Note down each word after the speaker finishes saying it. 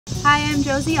Hi, I'm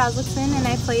Josie Oslickson and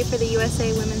I play for the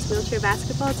USA Women's Wheelchair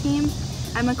Basketball Team.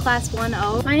 I'm a Class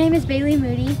 1O. My name is Bailey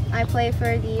Moody. I play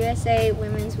for the USA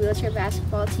Women's Wheelchair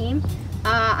Basketball Team.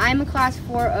 I'm a Class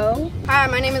 4O. Hi,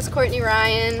 my name is Courtney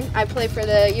Ryan. I play for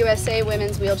the USA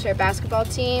Women's Wheelchair Basketball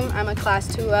Team. I'm a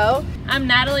Class 2O. I'm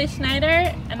Natalie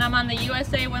Snyder and I'm on the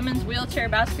USA Women's Wheelchair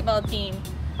Basketball Team.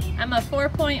 I'm a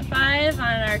 4.5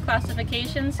 on our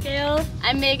classification scale.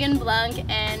 I'm Megan Blunk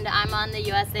and I'm on the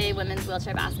USA Women's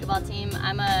Wheelchair Basketball Team.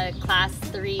 I'm a Class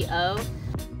 3O.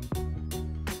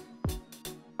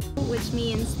 Which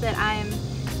means that I'm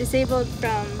disabled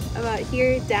from about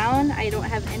here down. I don't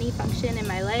have any function in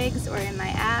my legs or in my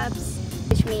abs.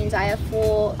 Which means I have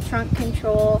full trunk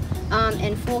control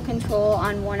and full control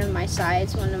on one of my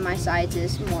sides. One of my sides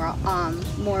is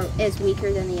is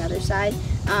weaker than the other side.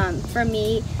 For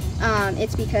me,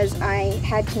 it's because I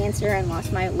had cancer and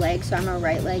lost my leg, so I'm a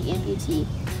right leg amputee.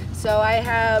 So I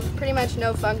have pretty much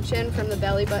no function from the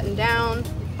belly button down,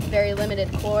 very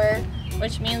limited core.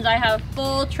 Which means I have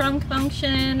full trunk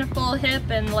function, full hip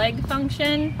and leg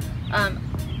function.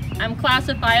 I'm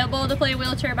classifiable to play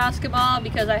wheelchair basketball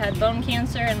because I had bone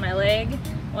cancer in my leg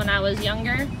when I was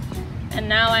younger. And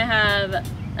now I have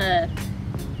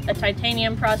a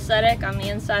titanium prosthetic on the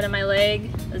inside of my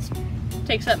leg. This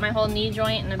takes up my whole knee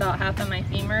joint and about half of my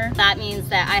femur. That means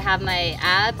that I have my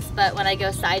abs, but when I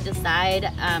go side to side,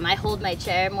 I hold my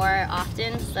chair more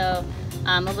often, so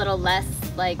a little less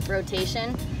like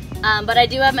rotation. But I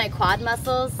do have my quad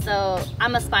muscles, so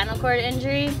I'm a spinal cord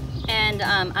injury and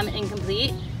I'm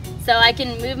incomplete. So I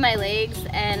can move my legs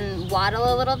and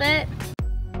waddle a little bit.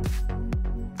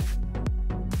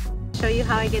 Show you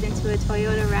how I get into a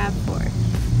Toyota RAV4.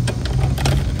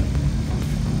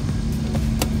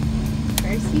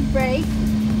 First you brake,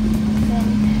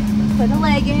 then put a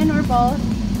leg in or both.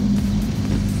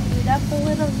 Scoot up a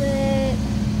little bit,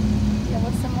 deal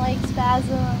with some leg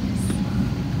spasms.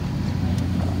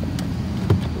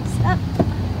 Up,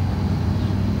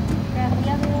 grab the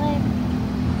other leg,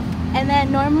 and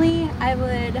then normally I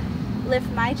would lift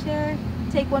my chair,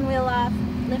 take one wheel off,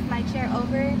 lift my chair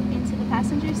over into the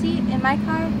passenger seat in my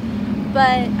car,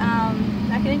 but I'm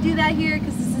not going to do that here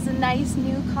because this is a nice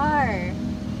new car,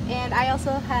 and I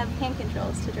also have hand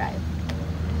controls to drive.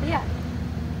 But yeah.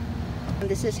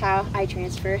 This is how I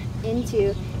transfer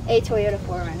into a Toyota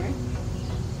 4Runner.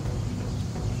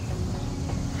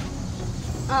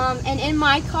 And in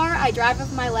my car, I drive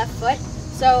with my left foot,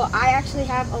 so I actually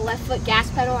have a left foot gas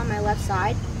pedal on my left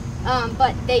side,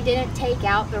 but they didn't take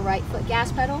out the right foot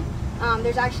gas pedal.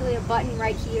 There's actually a button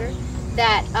right here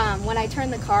that when I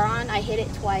turn the car on, I hit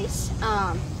it twice,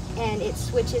 and it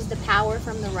switches the power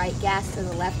from the right gas to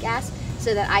the left gas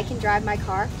so that I can drive my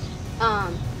car.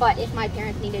 But if my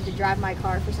parents needed to drive my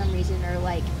car for some reason, or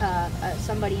like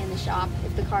somebody in the shop,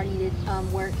 if the car needed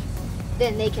work,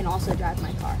 then they can also drive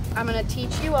my car. I'm going to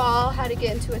teach you all how to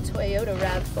get into a Toyota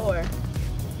RAV4.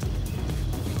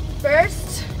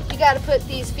 First, you got to put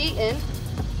these feet in.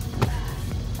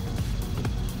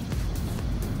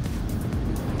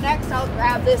 Next, I'll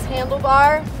grab this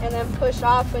handlebar and then push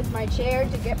off with my chair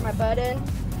to get my butt in.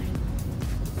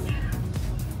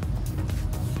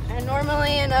 And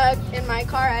normally in my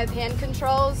car, I have hand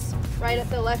controls right at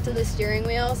the left of the steering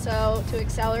wheel, so to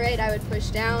accelerate I would push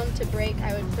down, to brake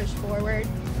I would push forward.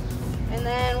 And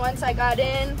then once I got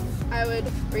in, I would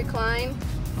recline,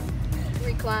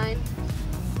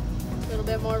 a little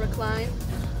bit more recline.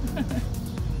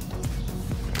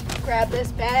 Grab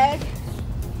this bag,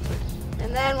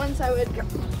 and then once I'm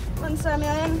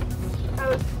in, I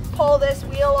would pull this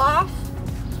wheel off,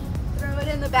 throw it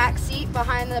in the back seat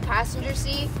behind the passenger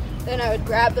seat, then I would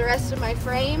grab the rest of my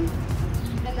frame,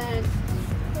 and then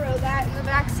throw that in the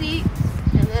back seat,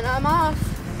 and then I'm off.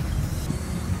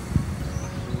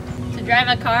 To drive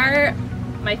a car,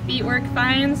 my feet work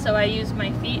fine, so I use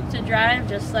my feet to drive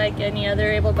just like any other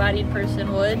able-bodied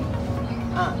person would.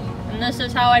 And this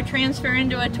is how I transfer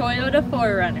into a Toyota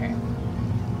 4Runner.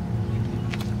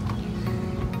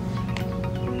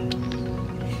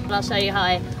 I'll show you how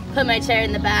I put my chair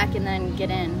in the back and then get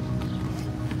in.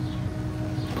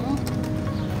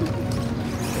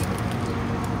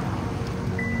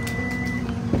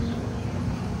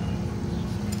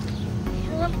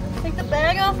 Take the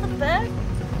bag off the back.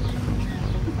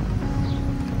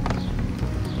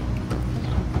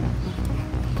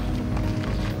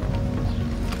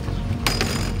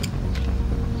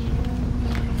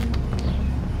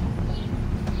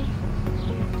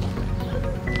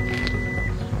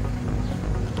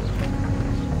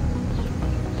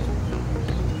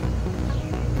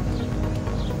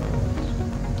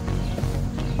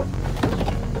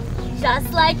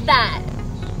 Just like that.